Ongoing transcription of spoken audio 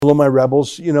Hello, my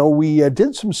rebels. You know, we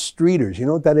did some streeters. You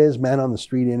know what that is? Man on the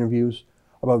street interviews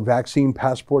about vaccine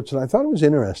passports. And I thought it was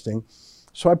interesting.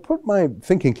 So I put my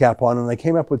thinking cap on and I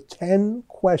came up with 10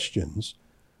 questions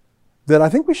that I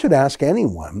think we should ask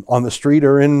anyone on the street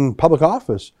or in public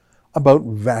office about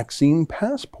vaccine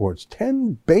passports.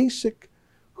 10 basic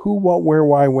who, what, where,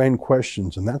 why, when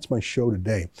questions. And that's my show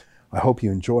today. I hope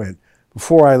you enjoy it.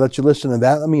 Before I let you listen to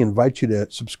that, let me invite you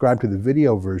to subscribe to the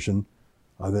video version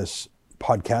of this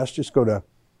podcast. Just go to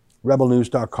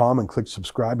rebelnews.com and click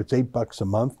subscribe. It's $8 a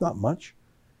month, not much.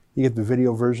 You get the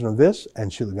video version of this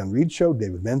and Sheila Gunn Reid's show,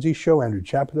 David Menzies' show, Andrew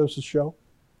Chapados' show.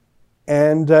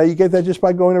 And you get that just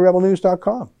by going to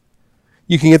rebelnews.com.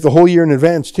 You can get the whole year in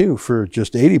advance too for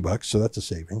just $80, so that's a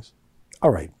savings. All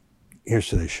right, here's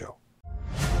today's show.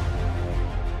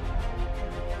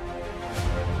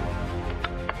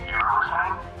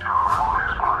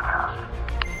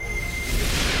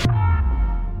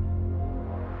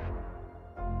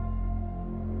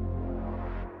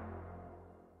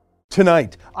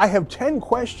 Tonight, I have 10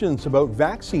 questions about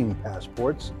vaccine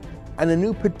passports and a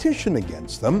new petition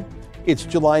against them. It's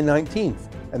July 19th,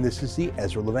 and this is the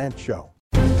Ezra Levant Show.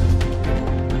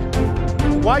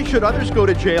 Why should others go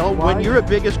to jail when you're the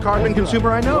biggest carbon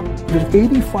consumer I know? There's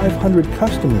 8,500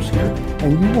 customers here,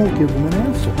 and you won't give them an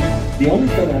answer. The only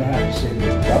thing I have to say to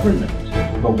the government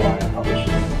about why I publish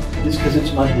it is because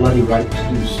it's my bloody right to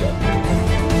do so.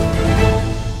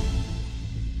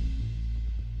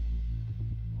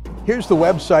 Here's the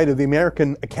website of the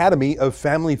American Academy of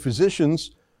Family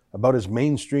Physicians, about as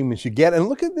mainstream as you get. And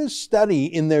look at this study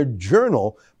in their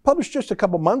journal, published just a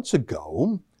couple months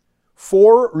ago.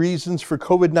 4 reasons for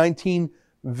COVID-19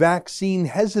 vaccine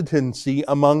hesitancy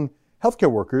among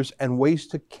healthcare workers and ways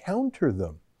to counter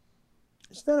them.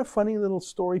 Isn't that a funny little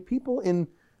story? People in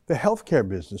the healthcare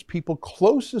business, people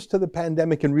closest to the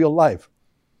pandemic in real life,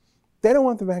 they don't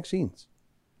want the vaccines.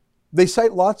 They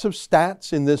cite lots of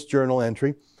stats in this journal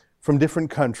entry from different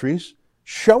countries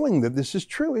showing that this is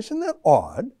true. Isn't that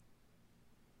odd?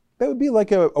 That would be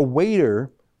like a waiter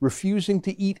refusing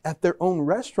to eat at their own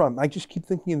restaurant. I just keep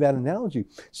thinking of that analogy.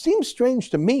 Seems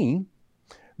strange to me.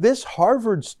 This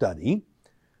Harvard study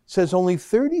says only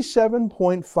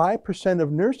 37.5%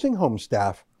 of nursing home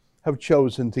staff have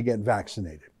chosen to get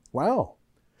vaccinated. Wow.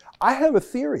 I have a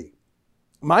theory.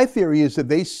 My theory is that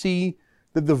they see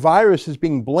that the virus is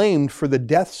being blamed for the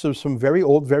deaths of some very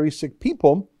old, very sick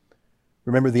people.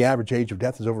 Remember, the average age of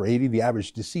death is over 80. The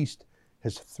average deceased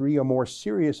has 3 or more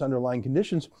serious underlying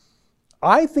conditions.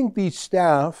 I think these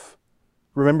staff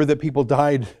remember that people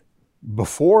died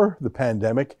before the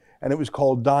pandemic, and it was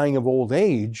called dying of old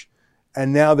age.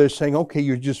 And now they're saying, okay,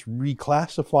 you're just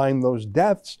reclassifying those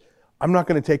deaths. I'm not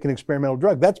going to take an experimental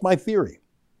drug. That's my theory.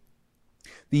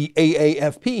 The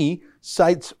AAFP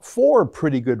cites 4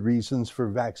 pretty good reasons for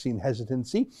vaccine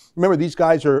hesitancy. Remember, these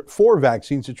guys are for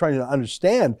vaccines. They're trying to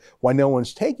understand why no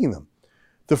one's taking them.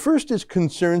 The first is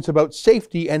concerns about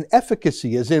safety and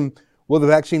efficacy, as in, will the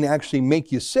vaccine actually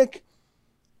make you sick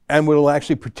and will it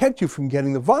actually protect you from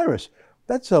getting the virus?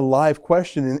 That's a live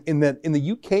question in that in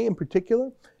the UK in particular,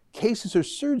 cases are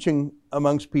surging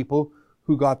amongst people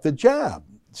who got the jab.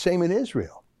 Same in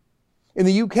Israel. In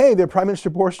the UK, their Prime Minister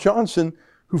Boris Johnson,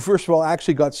 who first of all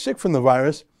actually got sick from the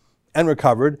virus and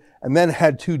recovered and then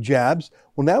had 2 jabs.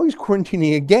 Well, now he's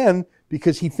quarantining again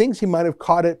because he thinks he might have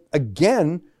caught it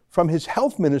again from his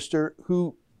health minister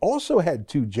who also had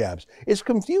 2 jabs. It's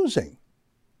confusing.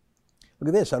 Look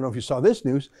at this. I don't know if you saw this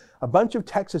news. A bunch of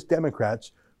Texas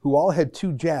Democrats who all had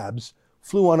 2 jabs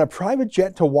flew on a private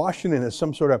jet to Washington as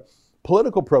some sort of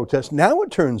political protest. Now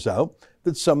it turns out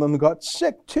that some of them got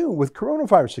sick too with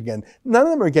coronavirus again. None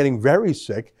of them are getting very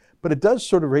sick, but it does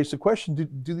sort of raise the question,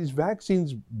 do these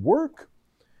vaccines work?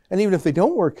 And even if they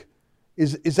don't work,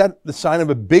 is that the sign of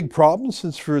a big problem?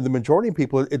 Since for the majority of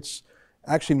people, it's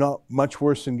actually not much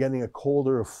worse than getting a cold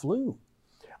or a flu.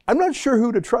 I'm not sure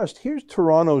who to trust. Here's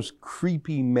Toronto's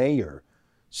creepy mayor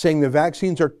saying the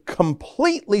vaccines are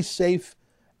completely safe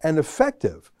and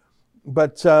effective.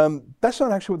 But that's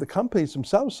not actually what the companies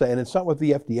themselves say, and it's not what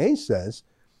the FDA says.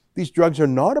 These drugs are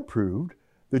not approved.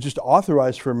 They're just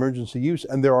authorized for emergency use,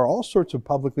 and there are all sorts of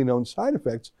publicly known side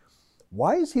effects.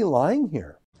 Why is he lying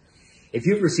here? If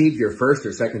you've received your first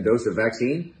or second dose of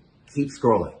vaccine, keep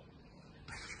scrolling.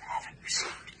 But if you haven't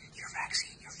received your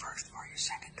vaccine, your first or your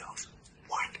second dose,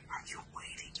 what are you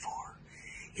waiting for?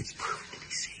 It's proven to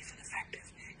be safe and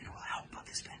effective, and it will help put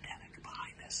this pandemic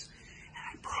behind us. And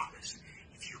I promise,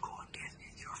 if you go and get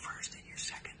your first and your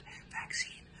second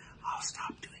vaccine, I'll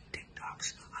stop doing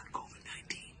TikToks on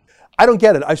COVID-19. I don't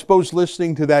get it. I suppose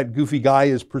listening to that goofy guy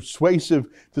is persuasive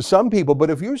to some people,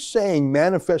 but if you're saying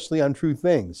manifestly untrue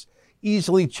things,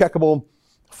 easily checkable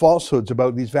falsehoods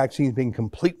about these vaccines being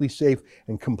completely safe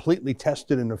and completely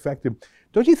tested and effective,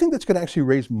 don't you think that's going to actually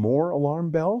raise more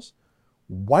alarm bells?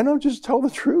 Why not just tell the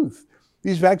truth?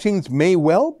 These vaccines may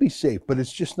well be safe, but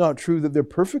it's just not true that they're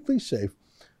perfectly safe.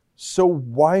 So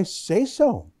why say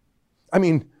so? I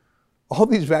mean, all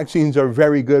these vaccines are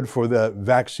very good for the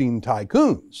vaccine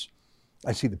tycoons.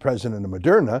 I see the president of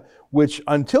Moderna, which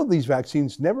until these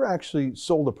vaccines never actually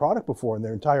sold a product before in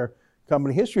their entire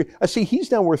company history. I see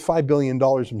he's now worth $5 billion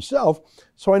himself,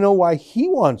 so I know why he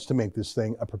wants to make this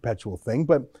thing a perpetual thing.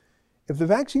 But if the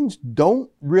vaccines don't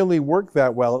really work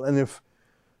that well, and if,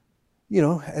 you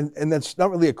know, and that's not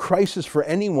really a crisis for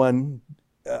anyone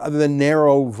other than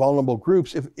narrow, vulnerable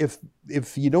groups,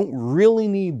 if you don't really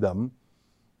need them,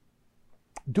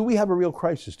 do we have a real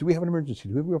crisis? Do we have an emergency?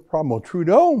 Do we have a real problem? Well,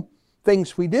 Trudeau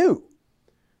thinks we do.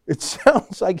 It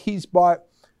sounds like he's bought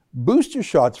booster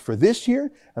shots for this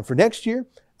year and for next year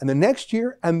and the next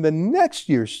year and the next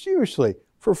year. Seriously,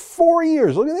 for 4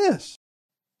 years. Look at this.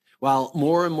 While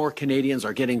more and more Canadians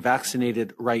are getting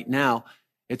vaccinated right now,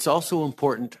 it's also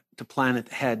important to plan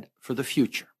ahead for the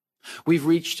future. We've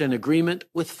reached an agreement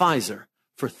with Pfizer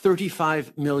for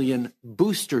 35 million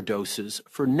booster doses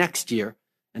for next year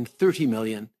and 30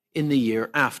 million in the year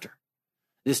after.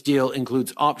 This deal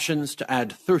includes options to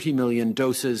add 30 million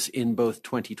doses in both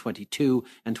 2022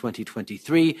 and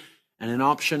 2023, and an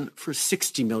option for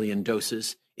 60 million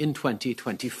doses in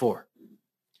 2024.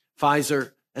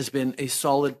 Pfizer has been a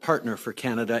solid partner for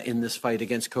Canada in this fight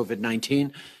against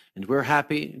COVID-19, and we're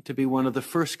happy to be one of the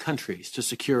first countries to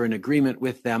secure an agreement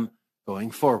with them going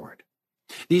forward.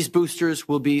 These boosters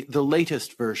will be the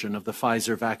latest version of the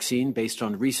Pfizer vaccine based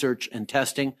on research and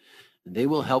testing, and they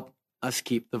will help us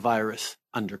keep the virus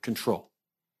under control.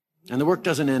 And the work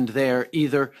doesn't end there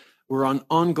either. We're on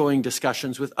ongoing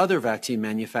discussions with other vaccine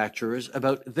manufacturers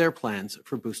about their plans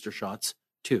for booster shots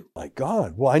too. My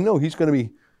God. Well, I know he's going to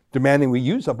be demanding we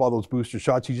use up all those booster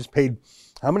shots he just paid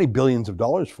how many billions of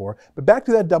dollars for. But back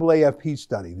to that AAFP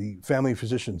study, the family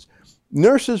physicians.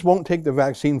 Nurses won't take the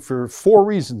vaccine for 4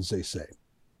 reasons, they say.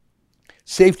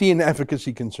 Safety and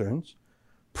efficacy concerns,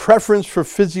 preference for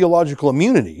physiological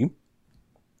immunity,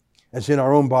 as in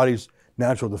our own body's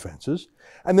natural defenses.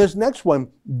 And this next one,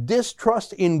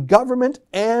 distrust in government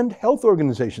and health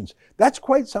organizations. That's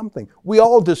quite something. We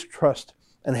all distrust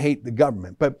and hate the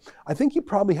government, but I think you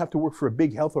probably have to work for a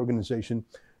big health organization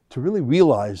to really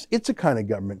realize it's a kind of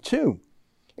government too.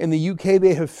 In the UK,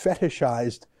 they have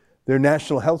fetishized their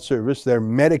National Health Service, their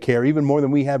Medicare, even more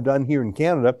than we have done here in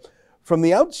Canada. From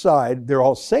the outside, they're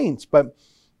all saints, but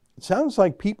it sounds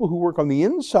like people who work on the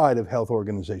inside of health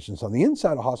organizations, on the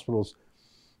inside of hospitals,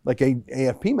 like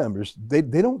AFP members, they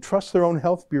don't trust their own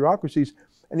health bureaucracies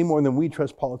any more than we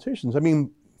trust politicians. I mean,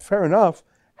 fair enough,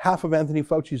 half of Anthony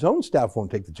Fauci's own staff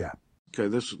won't take the jab. Okay,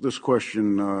 this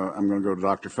question, I'm going to go to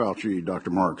Dr. Fauci,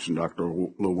 Dr. Marks, and Dr.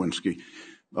 Lewinsky.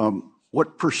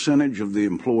 What percentage of the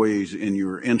employees in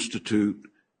your institute,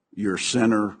 your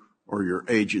center, or your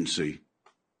agency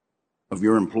of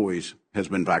your employees has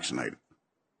been vaccinated?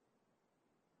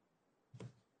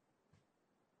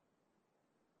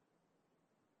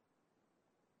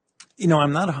 You know,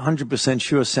 I'm not 100%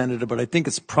 sure, Senator, but I think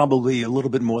it's probably a little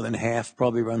bit more than half,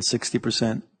 probably around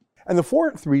 60%. And the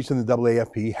fourth reason the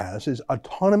AAFP has is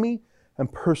autonomy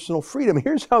and personal freedom.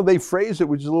 Here's how they phrase it,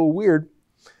 which is a little weird.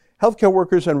 Healthcare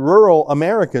workers and rural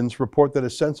Americans report that a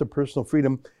sense of personal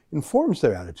freedom informs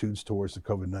their attitudes towards the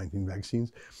COVID-19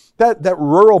 vaccines. That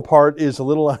rural part is a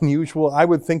little unusual. I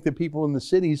would think that people in the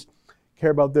cities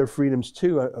care about their freedoms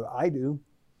too. I do.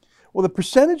 Well, the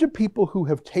percentage of people who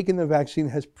have taken the vaccine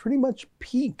has pretty much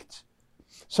peaked.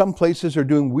 Some places are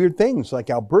doing weird things, like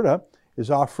Alberta is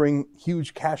offering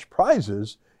huge cash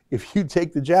prizes if you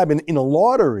take the jab in a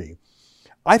lottery.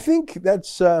 I think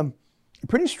that's a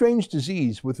pretty strange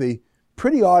disease with a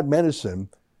pretty odd medicine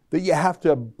that you have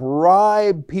to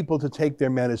bribe people to take their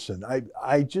medicine.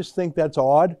 I just think that's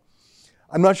odd.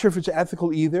 I'm not sure if it's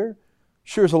ethical either.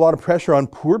 Sure, there's a lot of pressure on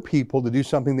poor people to do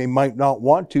something they might not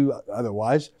want to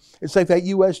otherwise. It's like that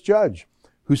U.S. judge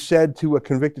who said to a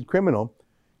convicted criminal,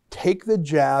 take the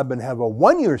jab and have a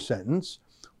 1-year sentence,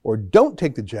 or don't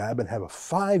take the jab and have a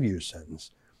 5-year sentence.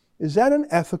 Is that an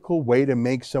ethical way to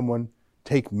make someone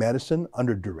take medicine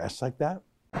under duress like that?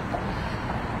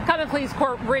 Common Pleas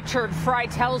Court Richard Fry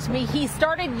tells me he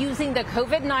started using the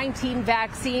COVID-19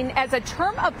 vaccine as a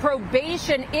term of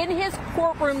probation in his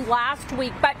courtroom last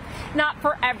week, but not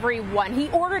for everyone. He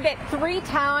ordered it 3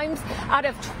 times out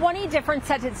of 20 different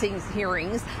sentencing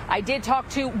hearings. I did talk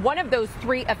to one of those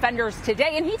 3 offenders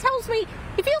today, and he tells me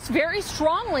he feels very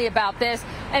strongly about this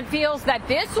and feels that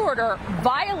this order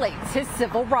violates his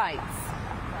civil rights.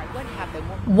 What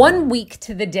happened? 1 week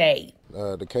to the day.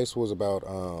 The case was about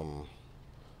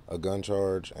a gun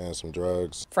charge and some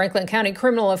drugs. Franklin County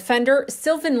criminal offender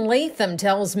Sylvan Latham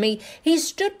tells me he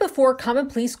stood before Common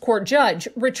Pleas Court Judge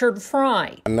Richard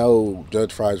Fry. I know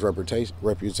Judge Fry's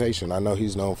reputation. I know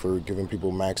he's known for giving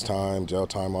people max time, jail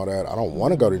time, all that. I don't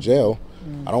want to go to jail.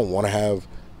 I don't want to have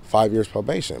 5 years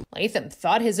probation. Latham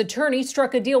thought his attorney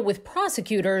struck a deal with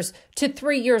prosecutors to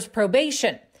 3 years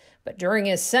probation. But during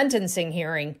his sentencing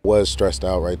hearing, I was stressed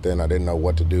out right then. I didn't know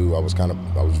what to do. I was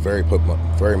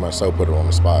very much so put on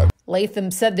the spot.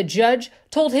 Latham said the judge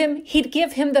told him he'd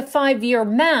give him the 5-year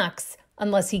max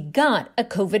unless he got a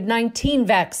COVID-19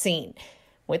 vaccine.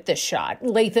 With the shot,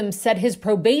 Latham said his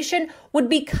probation would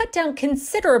be cut down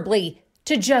considerably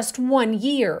to just 1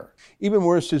 year. Even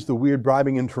worse is the weird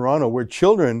bribing in Toronto, where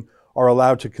children are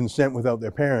allowed to consent without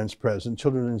their parents present,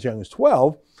 children as young as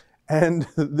 12. And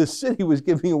the city was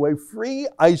giving away free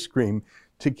ice cream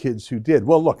to kids who did.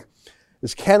 Well, look,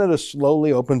 as Canada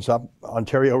slowly opens up,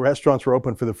 Ontario restaurants were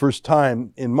open for the first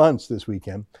time in months this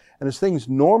weekend. And as things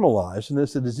normalize and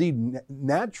as the disease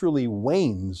naturally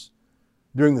wanes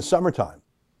during the summertime,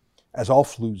 as all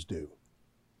flus do,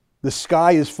 the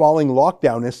sky is falling.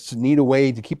 Lockdownists need a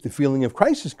way to keep the feeling of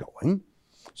crisis going.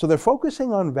 So they're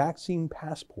focusing on vaccine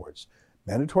passports,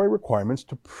 mandatory requirements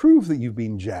to prove that you've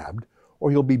been jabbed,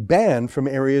 or you'll be banned from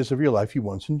areas of your life you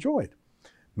once enjoyed.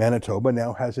 Manitoba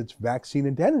now has its vaccine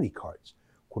identity cards.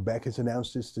 Quebec has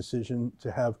announced its decision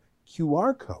to have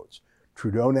QR codes.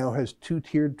 Trudeau now has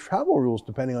 2-tiered travel rules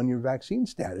depending on your vaccine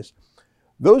status.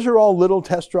 Those are all little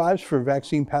test drives for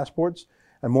vaccine passports,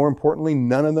 and more importantly,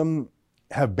 none of them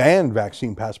have banned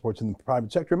vaccine passports in the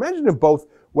private sector. Imagine if both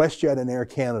WestJet and Air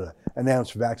Canada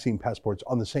announced vaccine passports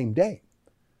on the same day,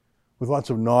 with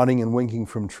lots of nodding and winking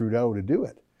from Trudeau to do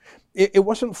it. It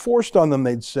wasn't forced on them,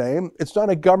 they'd say. It's not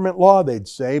a government law, they'd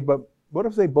say. But what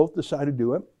if they both decide to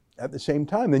do it at the same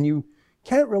time? Then you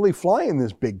can't really fly in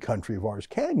this big country of ours,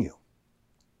 can you?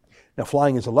 Now,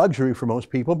 flying is a luxury for most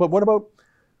people, but what about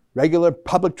regular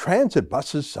public transit,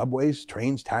 buses, subways,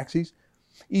 trains, taxis?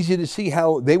 Easy to see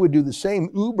how they would do the same.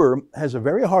 Uber has a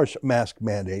very harsh mask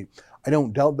mandate. I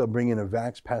don't doubt they'll bring in a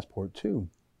vax passport too.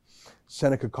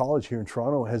 Seneca College here in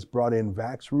Toronto has brought in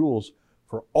vax rules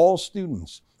for all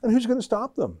students. And who's going to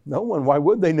stop them? No one. Why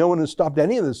would they? No one has stopped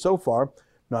any of this so far.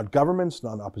 Not governments,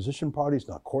 not opposition parties,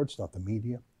 not courts, not the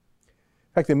media.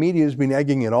 In fact, the media has been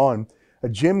egging it on. A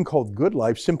gym called Good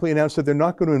Life simply announced that they're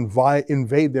not going to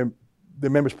invade their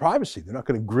members' privacy. They're not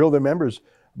going to grill their members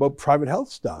about private health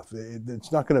stuff.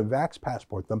 It's not going to vax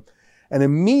passport them. And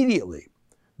immediately,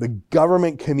 the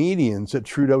government comedians at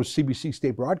Trudeau's CBC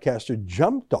state broadcaster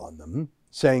jumped on them,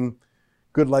 saying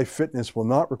Good Life Fitness will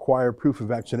not require proof of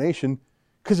vaccination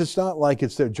because it's not like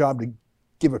it's their job to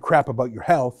give a crap about your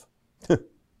health.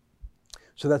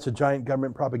 So that's a giant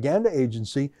government propaganda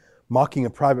agency mocking a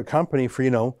private company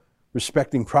for,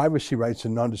 respecting privacy rights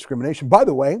and non-discrimination. By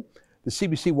the way, the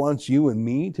CBC wants you and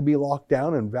me to be locked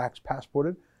down and vax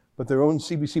passported, but their own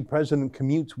CBC president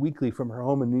commutes weekly from her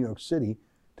home in New York City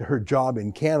to her job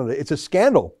in Canada. It's a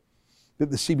scandal that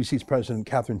the CBC's president,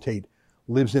 Catherine Tate,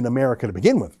 lives in America to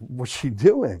begin with. What's she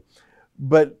doing?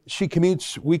 But she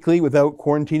commutes weekly without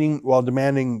quarantining while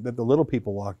demanding that the little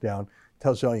people lock down.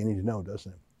 Tells you all you need to know,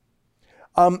 doesn't it?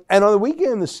 And on the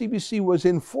weekend, the CBC was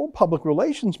in full public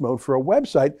relations mode for a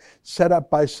website set up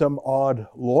by some odd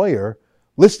lawyer,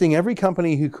 listing every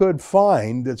company he could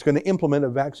find that's going to implement a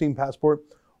vaccine passport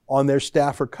on their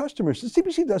staff or customers. The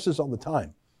CBC does this all the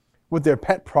time with their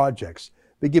pet projects.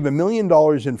 They give $1 million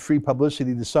in free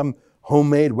publicity to some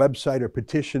homemade website or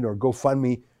petition or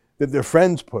GoFundMe that their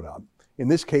friends put up. In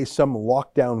this case, some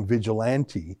lockdown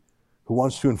vigilante who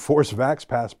wants to enforce vax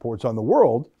passports on the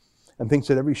world and thinks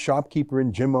that every shopkeeper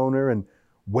and gym owner and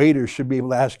waiter should be able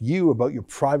to ask you about your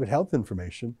private health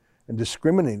information and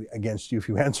discriminate against you if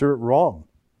you answer it wrong.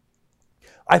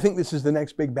 I think this is the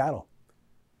next big battle.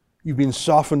 You've been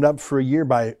softened up for a year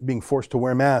by being forced to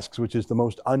wear masks, which is the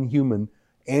most unhuman,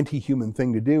 anti-human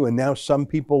thing to do. And now some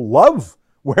people love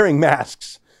wearing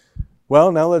masks.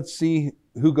 Well, now let's see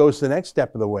who goes the next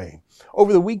step of the way.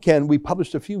 Over the weekend, we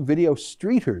published a few video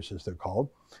streeters, as they're called,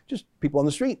 just people on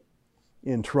the street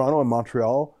in Toronto and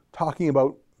Montreal talking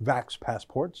about vax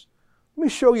passports. Let me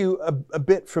show you a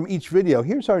bit from each video.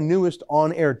 Here's our newest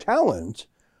on-air talent,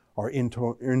 our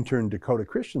intern Dakota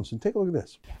Christensen. Take a look at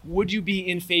this. Would you be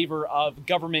in favor of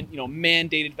government,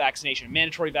 mandated vaccination,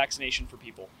 mandatory vaccination for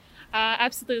people?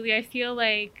 Absolutely. I feel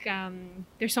like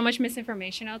there's so much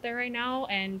misinformation out there right now,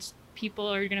 and people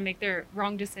are going to make their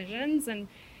wrong decisions, and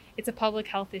it's a public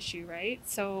health issue, right?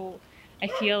 So I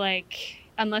feel like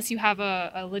unless you have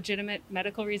a legitimate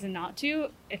medical reason not to,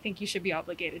 I think you should be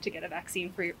obligated to get a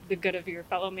vaccine for the good of your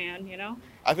fellow man, you know?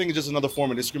 I think it's just another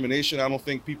form of discrimination. I don't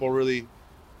think people really,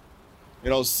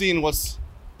 seeing what's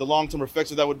the long-term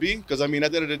effects of that would be. Because, I mean,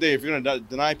 at the end of the day, if you're going to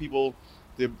deny people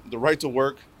the right to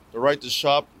work, the right to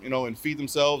shop, and feed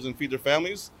themselves and feed their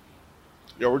families,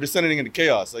 we're descending into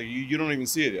chaos. Like, you don't even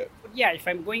see it yet. Yeah, if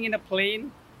I'm going in a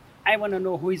plane, I want to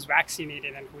know who is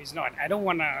vaccinated and who is not. I don't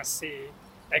want to say,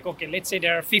 like, okay, let's say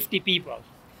there are 50 people.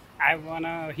 I want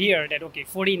to hear that, okay,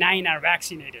 49 are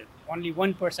vaccinated. Only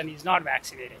one person is not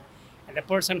vaccinated. And the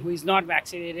person who is not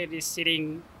vaccinated is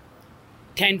sitting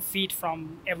 10 feet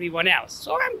from everyone else.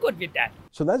 So I'm good with that.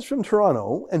 So that's from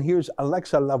Toronto, and here's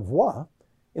Alexa Lavoie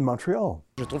in Montreal.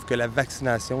 Je trouve que la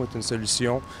vaccination est une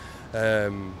solution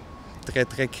très,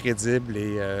 très crédible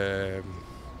et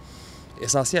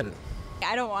essentielle.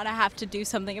 I don't want to have to do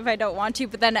something if I don't want to,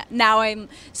 but then now I'm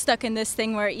stuck in this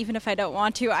thing where even if I don't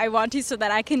want to, I want to so that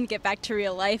I can get back to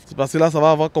real life. C'est parce que là, ça va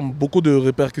avoir comme beaucoup de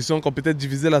répercussions, comme peut-être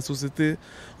diviser la société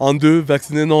en deux,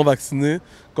 vaccinés, non vaccinés,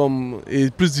 et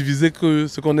plus diviser que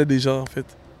ce qu'on est déjà en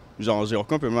fait. Genre, j'ai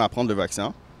aucun problème à prendre le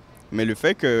vaccin, mais le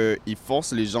fait qu'ils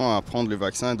forcent les gens à prendre le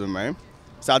vaccin d'eux-mêmes,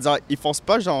 c'est-à-dire ils forcent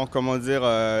pas directement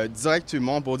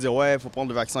pour dire ouais, il faut prendre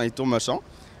le vaccin et tout machin,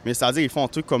 mais c'est-à-dire ils font un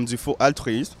truc comme du faux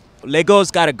altruisme. Lego's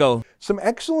gotta go. Some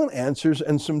excellent answers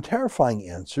and some terrifying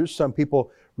answers. Some people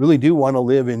really do want to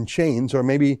live in chains, or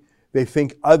maybe they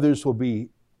think others will be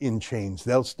in chains.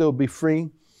 They'll still be free.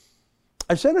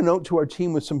 I sent a note to our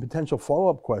team with some potential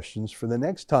follow-up questions for the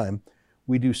next time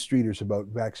we do Streeters about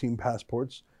vaccine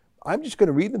passports. I'm just going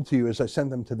to read them to you as I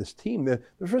sent them to this team. The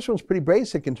first one's pretty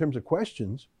basic in terms of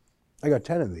questions. I got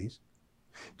 10 of these.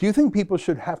 Do you think people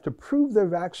should have to prove they're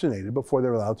vaccinated before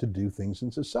they're allowed to do things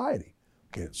in society?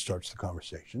 Okay, it starts the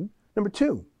conversation. Number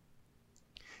 2,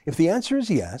 if the answer is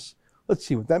yes, let's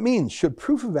see what that means. Should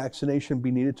proof of vaccination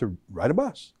be needed to ride a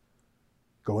bus,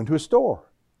 go into a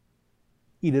store,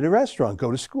 eat at a restaurant,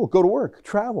 go to school, go to work,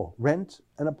 travel, rent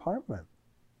an apartment?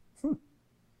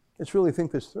 Let's really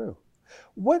think this through.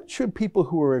 What should people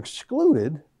who are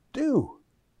excluded do?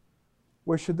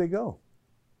 Where should they go?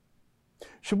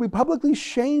 Should we publicly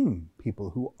shame people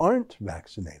who aren't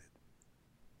vaccinated?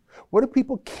 What if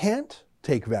people can't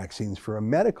take vaccines for a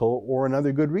medical or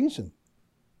another good reason?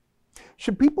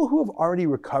 Should people who have already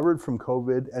recovered from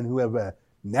COVID and who have a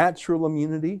natural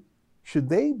immunity, should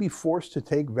they be forced to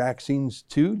take vaccines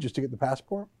too, just to get the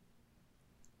passport?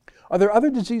 Are there other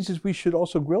diseases we should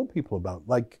also grill people about,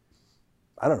 like,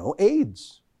 I don't know,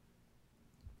 AIDS?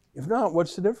 If not,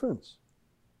 what's the difference?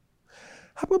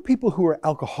 How about people who are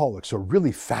alcoholics or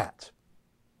really fat?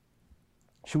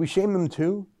 Should we shame them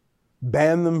too?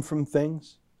 Ban them from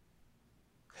things?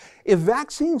 If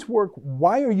vaccines work,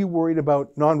 why are you worried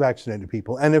about non-vaccinated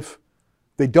people? And if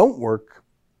they don't work,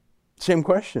 same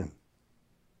question.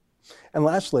 And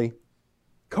lastly,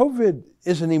 COVID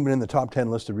isn't even in the top 10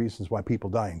 list of reasons why people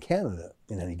die in Canada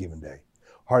in any given day.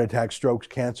 Heart attack, strokes,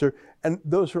 cancer, and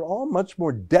those are all much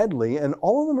more deadly, and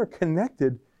all of them are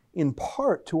connected in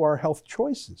part to our health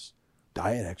choices,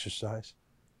 diet, exercise.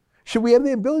 Should we have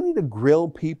the ability to grill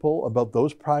people about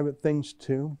those private things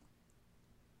too?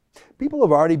 People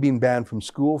have already been banned from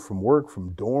school, from work,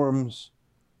 from dorms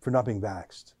for not being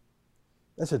vaxxed.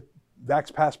 That's a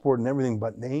vax passport and everything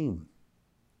but name.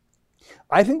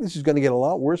 I think this is going to get a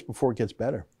lot worse before it gets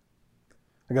better.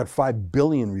 I got 5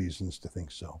 billion reasons to think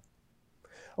so.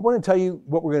 I want to tell you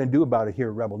what we're going to do about it here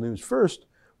at Rebel News. First,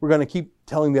 we're going to keep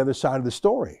telling the other side of the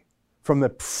story from the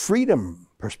freedom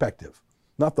perspective,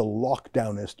 not the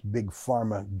lockdownist big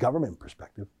pharma government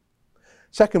perspective.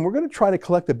 Second, we're going to try to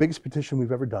collect the biggest petition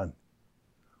we've ever done,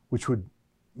 which would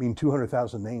mean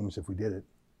 200,000 names if we did it.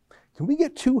 Can we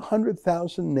get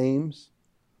 200,000 names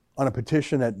on a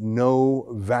petition at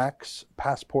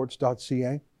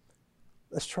novaxpassports.ca?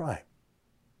 Let's try.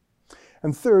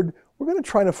 And third, we're going to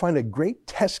try to find a great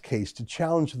test case to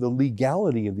challenge the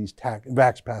legality of these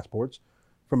vax passports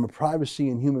from a privacy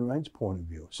and human rights point of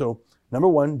view. So, number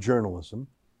 1, journalism.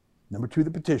 Number 2,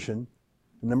 the petition.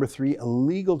 And number 3, a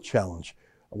legal challenge.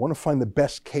 I want to find the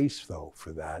best case, though,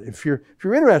 for that. If you're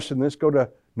interested in this, go to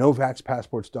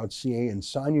novaxpassports.ca and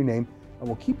sign your name, and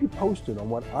we'll keep you posted on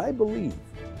what I believe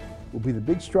will be the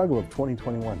big struggle of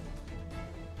 2021.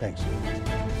 Thanks.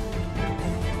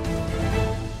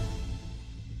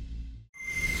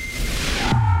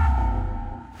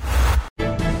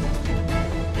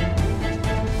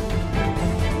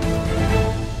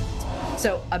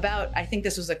 So I think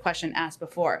this was a question asked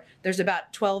before, there's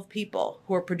about 12 people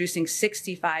who are producing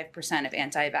 65% of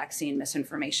anti-vaccine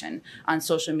misinformation on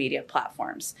social media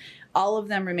platforms. All of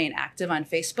them remain active on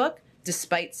Facebook.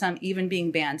 despite some even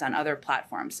being banned on other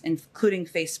platforms, including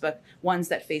Facebook, ones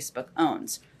that Facebook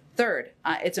owns. Third,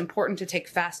 it's important to take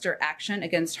faster action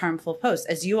against harmful posts.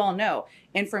 As you all know,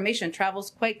 information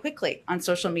travels quite quickly on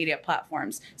social media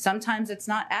platforms. Sometimes it's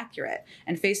not accurate,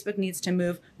 and Facebook needs to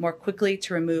move more quickly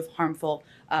to remove harmful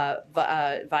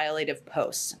violative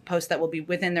posts. Posts that will be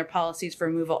within their policies for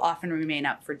removal often remain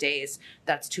up for days.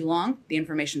 That's too long. The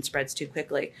information spreads too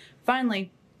quickly.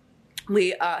 Finally,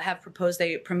 we have proposed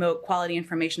they promote quality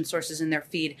information sources in their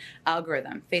feed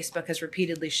algorithm. Facebook has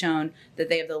repeatedly shown that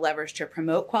they have the leverage to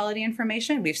promote quality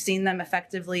information. We've seen them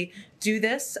effectively do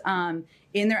this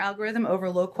in their algorithm over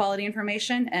low quality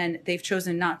information, and they've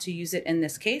chosen not to use it in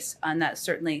this case, and that's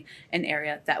certainly an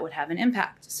area that would have an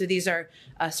impact. So these are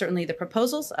certainly the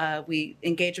proposals. We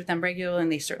engage with them regularly,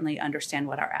 and they certainly understand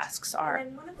what our asks are.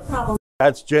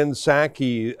 That's Jen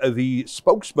Psaki, the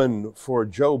spokesman for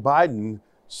Joe Biden,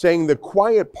 saying the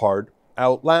quiet part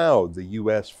out loud. The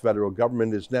U.S. federal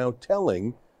government is now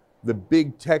telling the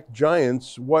big tech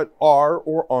giants what are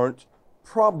or aren't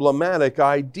problematic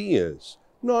ideas,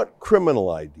 not criminal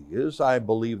ideas. I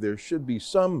believe there should be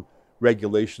some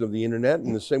regulation of the internet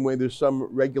in the same way there's some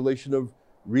regulation of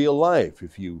real life.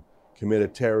 If you commit a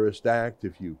terrorist act,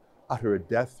 if you utter a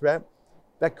death threat,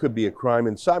 that could be a crime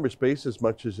in cyberspace as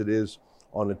much as it is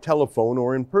on a telephone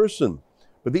or in person.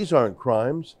 But these aren't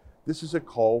crimes. This is a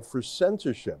call for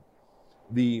censorship.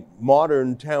 The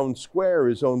modern town square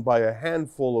is owned by a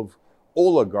handful of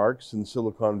oligarchs in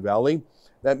Silicon Valley.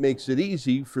 That makes it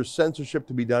easy for censorship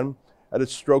to be done at a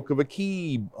stroke of a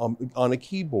key on a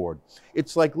keyboard.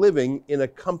 It's like living in a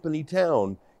company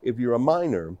town if you're a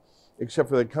minor, except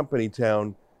for the company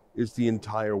town is the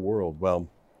entire world. Well,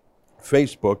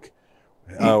 Facebook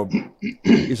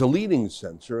is a leading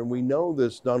censor, and we know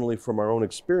this not only from our own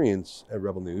experience at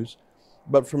Rebel News,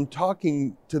 but from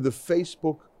talking to the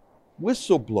Facebook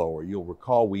whistleblower. You'll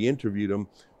recall we interviewed him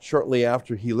shortly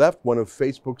after he left one of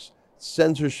Facebook's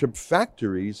censorship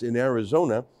factories in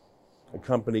Arizona, a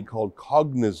company called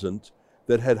Cognizant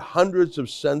that had hundreds of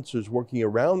censors working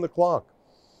around the clock,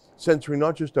 censoring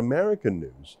not just American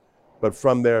news, but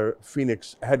from their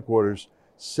Phoenix headquarters,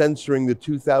 censoring the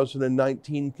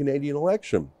 2019 Canadian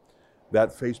election. That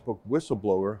Facebook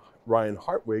whistleblower, Ryan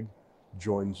Hartwig,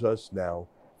 joins us now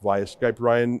via Skype.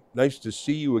 Ryan, nice to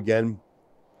see you again.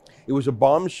 It was a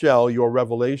bombshell, your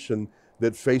revelation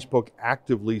that Facebook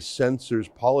actively censors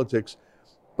politics,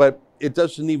 but it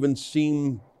doesn't even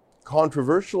seem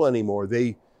controversial anymore.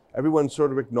 Everyone's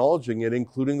sort of acknowledging it,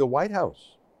 including the White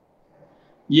House.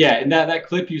 Yeah, and that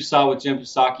clip you saw with Jen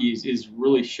Psaki is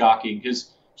really shocking,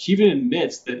 because she even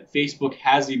admits that Facebook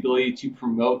has the ability to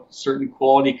promote certain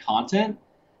quality content.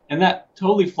 And that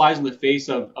totally flies in the face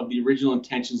of the original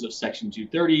intentions of Section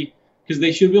 230, because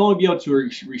they should only be able to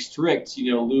restrict,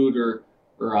 lewd or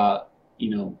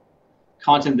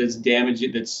content that's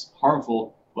damaging, that's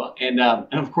harmful. Well, and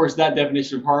of course, that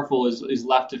definition of harmful is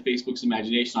left to Facebook's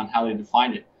imagination on how they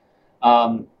define it.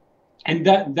 And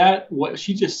that what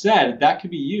she just said, that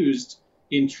could be used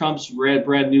in Trump's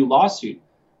brand new lawsuit,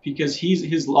 because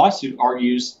his lawsuit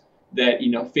argues that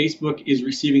Facebook is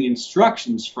receiving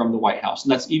instructions from the White House,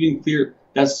 and that's even clear.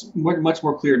 That's much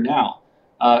more clear now.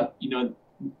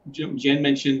 Jen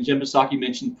Psaki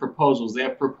mentioned proposals. They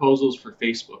have proposals for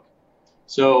Facebook.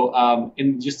 So,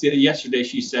 and just yesterday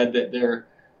she said that they're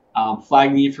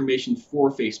flagging the information for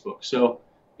Facebook. So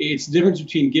it's the difference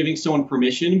between giving someone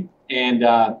permission and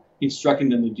instructing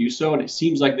them to do so. And it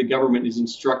seems like the government is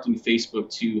instructing Facebook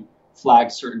to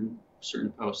flag certain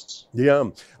posts. Yeah.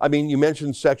 I mean, you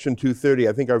mentioned Section 230.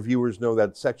 I think our viewers know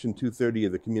that Section 230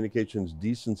 of the Communications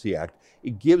Decency Act,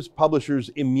 it gives publishers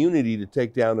immunity to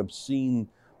take down obscene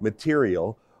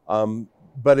material,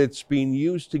 but it's being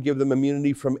used to give them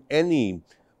immunity from any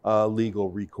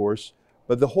legal recourse.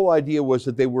 But the whole idea was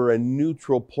that they were a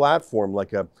neutral platform,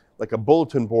 like a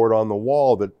bulletin board on the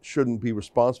wall that shouldn't be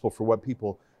responsible for what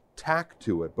people tack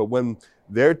to it. But when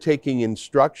they're taking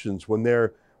instructions, when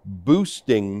they're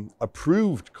boosting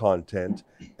approved content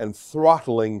and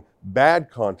throttling bad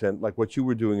content, like what you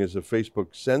were doing as a Facebook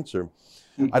censor,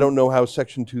 I don't know how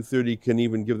Section 230 can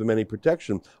even give them any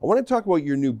protection. I want to talk about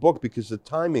your new book, because the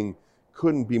timing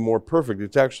couldn't be more perfect.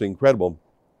 It's actually incredible.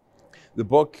 The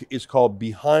book is called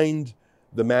Behind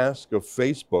the Mask of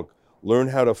Facebook: Learn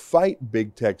How to Fight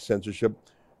Big Tech Censorship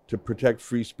to Protect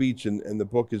Free Speech. And the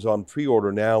book is on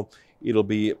pre-order now. It'll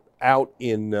be out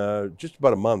in just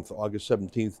about a month, August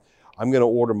 17th. I'm going to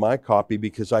order my copy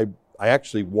because I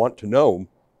actually want to know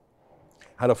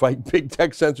how to fight big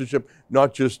tech censorship,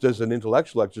 not just as an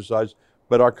intellectual exercise,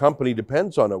 but our company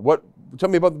depends on it. Tell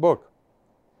me about the book.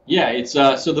 Yeah, it's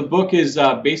so the book is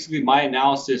basically my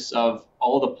analysis of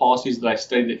all the policies that I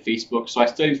studied at Facebook. So I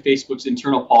studied Facebook's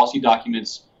internal policy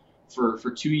documents for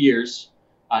 2 years,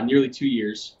 nearly 2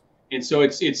 years. And so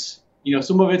it's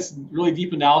some of it's really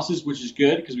deep analysis, which is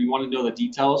good because we want to know the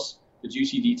details, the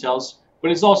juicy details. But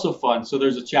it's also fun. So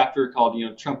there's a chapter called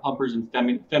Trump Humpers and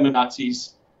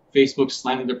Feminazis, Facebook's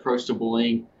slanted approach to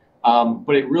bullying.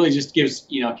 But it really just gives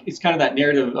it's kind of that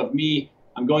narrative of me.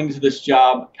 I'm going into this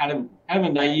job, kind of a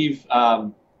naive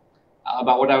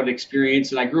about what I would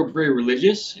experience, and I grew up very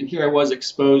religious, and here I was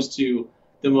exposed to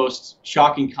the most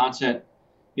shocking content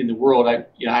in the world. I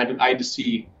had to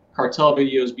see cartel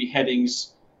videos,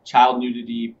 beheadings, child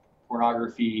nudity,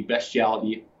 pornography,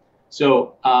 bestiality.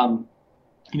 So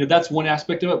that's one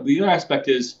aspect of it. But the other aspect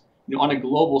is on a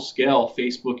global scale,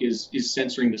 Facebook is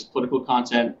censoring this political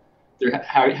content. They're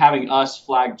having us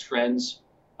flag trends,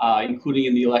 including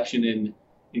in the election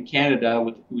in Canada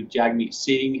with Jagmeet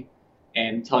Singh,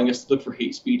 and telling us to look for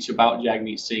hate speech about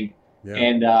Jagmeet Singh. Yeah.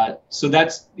 And so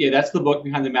that's the book,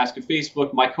 Behind the Mask of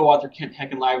Facebook. My co-author, Kent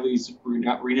Heckenlively, is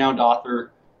a renowned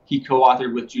author. He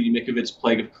co-authored with Judy Mikovits,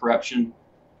 Plague of Corruption.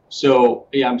 So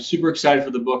yeah, I'm super excited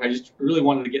for the book. I just really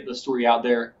wanted to get the story out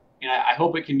there, and I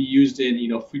hope it can be used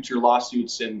in future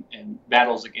lawsuits and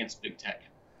battles against big tech.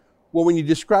 Well, when you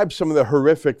describe some of the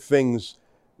horrific things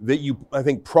that you, I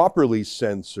think, properly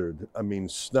censored, I mean,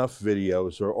 snuff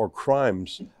videos or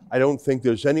crimes, I don't think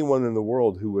there's anyone in the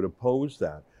world who would oppose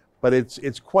that. But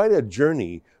it's quite a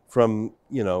journey from,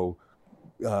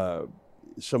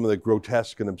 some of the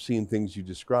grotesque and obscene things you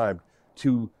described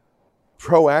to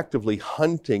proactively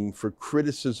hunting for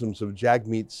criticisms of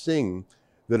Jagmeet Singh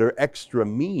that are extra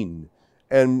mean.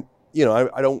 And,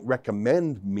 I don't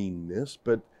recommend meanness,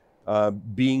 but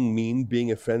being mean,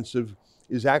 being offensive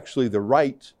is actually a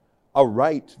right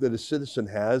that a citizen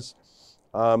has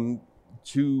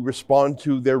to respond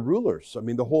to their rulers. I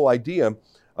mean, the whole idea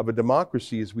of a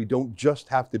democracy is we don't just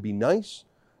have to be nice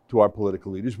to our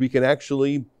political leaders. We can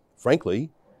actually, frankly,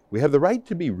 we have the right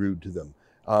to be rude to them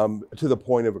to the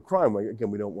point of a crime.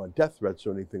 Again, we don't want death threats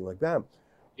or anything like that.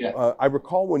 Yeah. I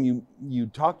recall when you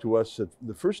talked to us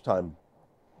the first time,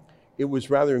 it was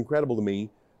rather incredible to me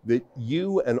that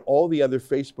you and all the other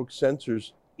Facebook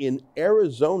censors in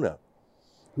Arizona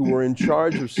who were in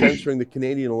charge of censoring the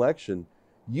Canadian election,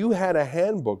 you had a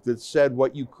handbook that said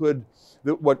what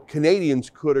Canadians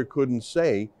could or couldn't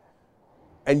say.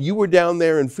 And you were down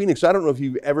there in Phoenix. I don't know if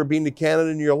you've ever been to Canada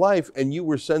in your life, and you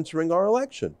were censoring our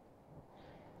election.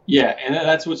 Yeah, and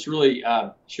that's what's really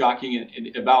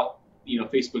shocking about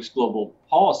Facebook's global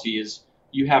policy is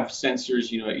you have censors.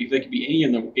 They could be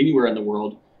anywhere in the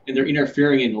world, and they're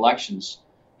interfering in elections.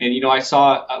 And I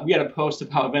saw we had a post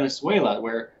about Venezuela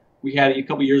where we had a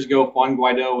couple years ago, Juan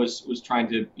Guaido was trying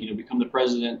to become the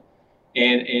president,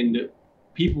 and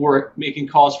people were making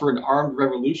calls for an armed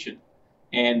revolution.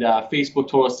 And Facebook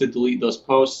told us to delete those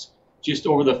posts. Just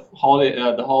over the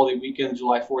holiday weekend,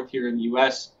 July 4th here in the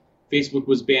U.S., Facebook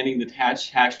was banning the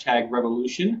hashtag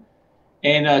revolution.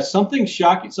 And something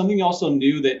also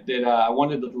new that I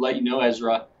wanted to let you know,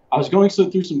 Ezra. I was going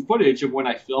through some footage of when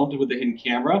I filmed with the hidden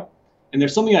camera, and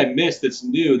there's something I missed that's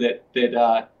new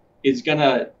that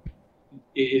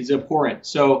is abhorrent.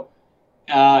 So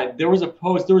there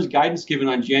was guidance given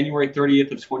on January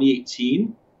 30th of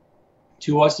 2018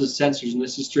 to us as censors, and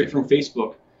this is straight from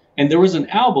Facebook. And there was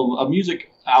a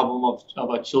music album of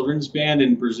a children's band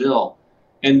in Brazil,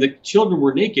 and the children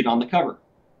were naked on the cover,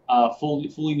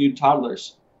 fully nude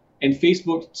toddlers. And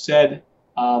Facebook said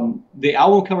the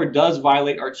album cover does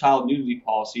violate our child nudity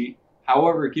policy.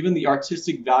 However, given the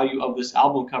artistic value of this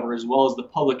album cover as well as the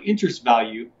public interest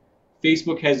value,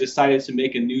 Facebook has decided to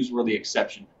make a newsworthy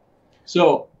exception.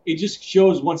 So it just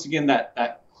shows once again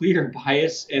that clear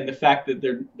bias and the fact that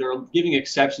they're giving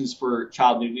exceptions for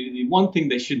child nudity. The one thing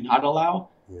they should not allow,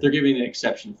 they're giving an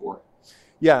exception for.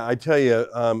 Yeah, I tell you,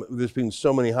 there's been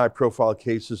so many high-profile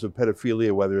cases of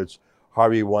pedophilia, whether it's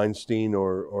Harvey Weinstein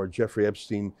or Jeffrey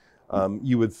Epstein.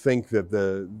 You would think that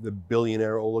the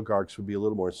billionaire oligarchs would be a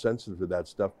little more sensitive to that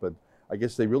stuff, but I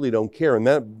guess they really don't care.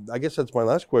 And I guess that's my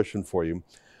last question for you.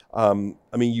 I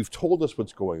mean, you've told us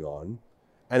what's going on,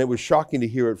 and it was shocking to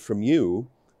hear it from you.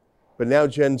 But now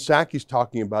Jen Psaki's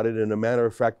talking about it in a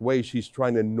matter-of-fact way. She's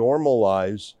trying to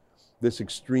normalize this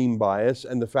extreme bias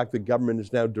and the fact that government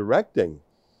is now directing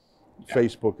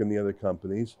Facebook and the other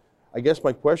companies. I guess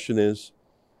my question is,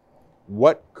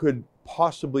 what could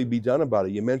possibly be done about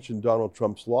it? You mentioned Donald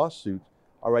Trump's lawsuit.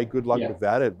 All right, good luck with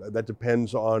that. That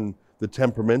depends on the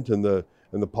temperament and the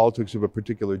politics of a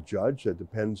particular judge. It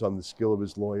depends on the skill of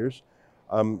his lawyers.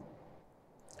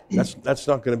 That's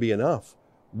not going to be enough.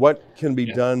 What can be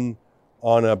done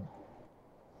on a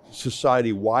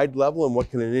society-wide level, and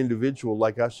what can an individual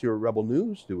like us here at Rebel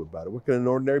News do about it? What can an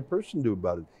ordinary person do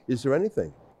about it? Is there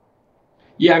anything?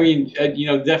 Yeah, I mean,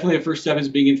 definitely the first step is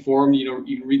being informed. You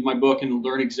can read my book and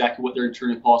learn exactly what their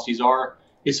internal policies are.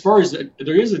 As far as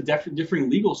there is a differing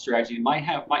legal strategy, it might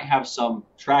have some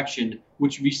traction,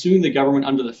 which would be suing the government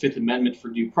under the Fifth Amendment for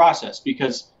due process.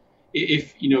 Because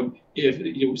if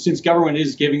since government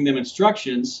is giving them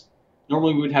instructions,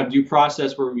 normally we would have due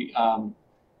process where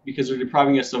because they're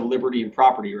depriving us of liberty and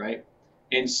property, right?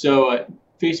 And so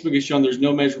Facebook has shown there's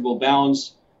no measurable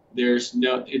bounds. The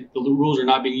rules are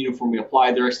not being uniformly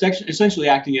applied. They're essentially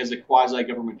acting as a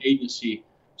quasi-government agency.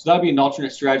 So that would be an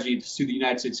alternate strategy to sue the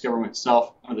United States government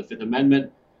itself under the Fifth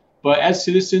Amendment. But as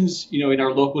citizens, in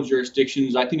our local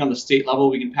jurisdictions, I think on the state level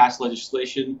we can pass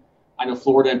legislation. I know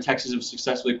Florida and Texas have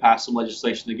successfully passed some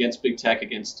legislation against big tech,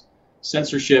 against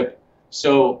censorship.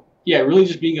 So yeah, really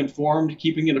just being informed,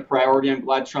 keeping it a priority. I'm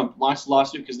glad Trump launched the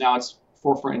lawsuit because now it's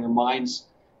forefront in their minds.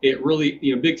 It really,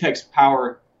 big tech's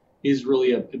power is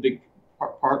really a big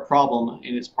problem,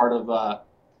 and it's part of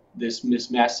this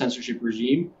mass censorship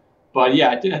regime. But yeah,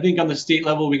 I think on the state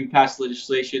level we can pass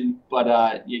legislation,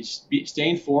 but stay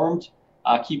informed,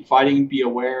 keep fighting, be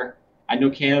aware. I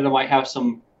know Canada might have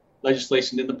some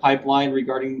legislation in the pipeline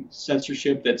regarding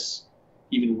censorship that's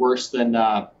even worse than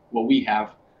what we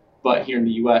have, but here in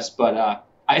the U.S. But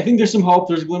I think there's some hope.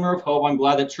 There's a glimmer of hope. I'm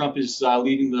glad that Trump is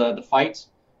leading the fight,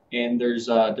 and there's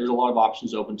a lot of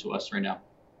options open to us right now.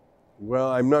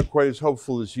 Well, I'm not quite as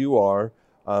hopeful as you are.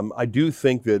 I do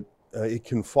think that it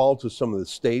can fall to some of the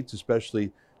states,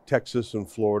 especially Texas and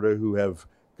Florida, who have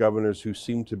governors who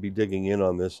seem to be digging in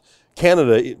on this.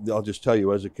 Canada, I'll just tell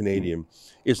you as a Canadian,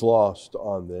 is lost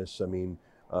on this. I mean,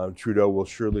 Trudeau will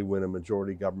surely win a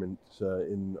majority government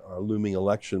in our looming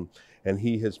election, and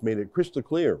he has made it crystal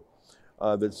clear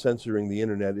that censoring the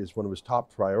internet is one of his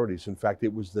top priorities. In fact,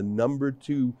 it was the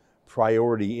 #2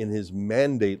 priority in his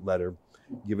mandate letter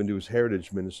given to his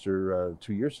heritage minister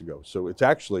 2 years ago. So it's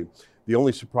actually the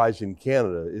only surprise in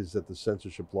Canada is that the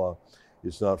censorship law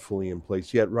is not fully in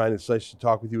place yet. Ryan, it's nice to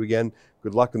talk with you again.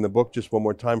 Good luck in the book. Just one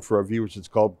more time for our viewers. It's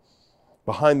called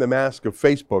Behind the Mask of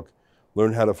Facebook,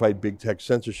 Learn How to Fight Big Tech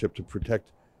Censorship to Protect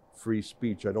Free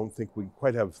Speech. I don't think we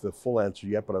quite have the full answer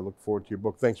yet, but I look forward to your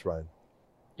book. Thanks, Ryan.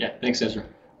 Yeah, thanks, Ezra.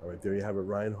 All right, there you have it.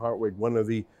 Ryan Hartwig, one of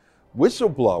the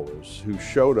whistleblowers who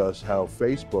showed us how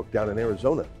Facebook down in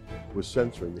Arizona was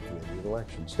censoring the Canadian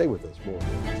election. Stay with us more.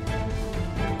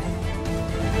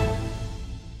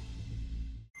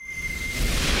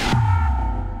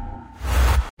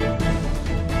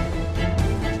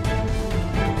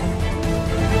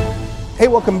 Hey,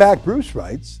 welcome back. Bruce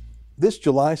writes, this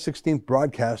July 16th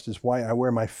broadcast is why I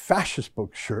wear my fascist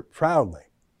book shirt proudly.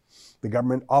 The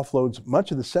government offloads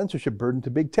much of the censorship burden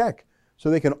to big tech, so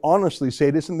they can honestly say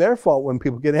it isn't their fault when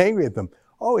people get angry at them.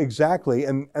 Oh, exactly.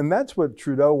 And that's what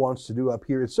Trudeau wants to do up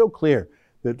here. It's so clear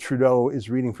that Trudeau is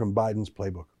reading from Biden's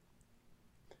playbook.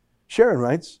 Sharon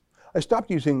writes, I stopped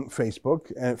using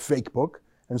Facebook and Fakebook,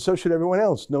 and so should everyone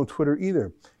else. No Twitter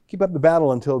either. Keep up the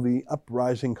battle until the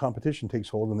uprising competition takes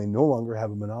hold and they no longer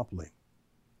have a monopoly.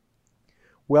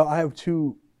 Well, I have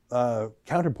two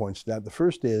counterpoints to that. The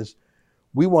first is,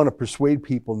 we want to persuade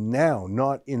people now,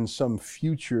 not in some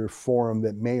future forum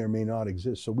that may or may not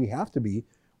exist. So we have to be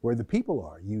where the people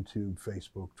are, YouTube,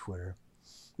 Facebook, Twitter.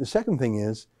 The second thing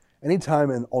is,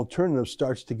 anytime an alternative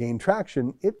starts to gain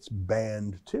traction, it's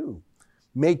banned too.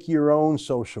 Make your own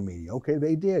social media. Okay,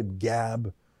 they did.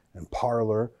 Gab and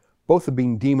Parler, both have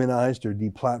been demonized or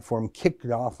deplatformed, kicked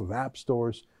off of app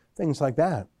stores, things like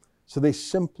that. So they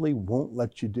simply won't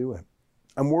let you do it.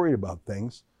 I'm worried about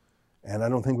things. And I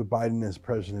don't think with Biden as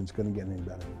president it's going to get any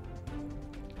better.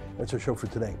 That's our show for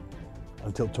today.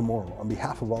 Until tomorrow, on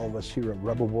behalf of all of us here at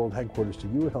Rebel World Headquarters, to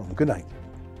you at home, good night,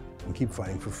 and keep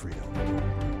fighting for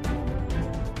freedom.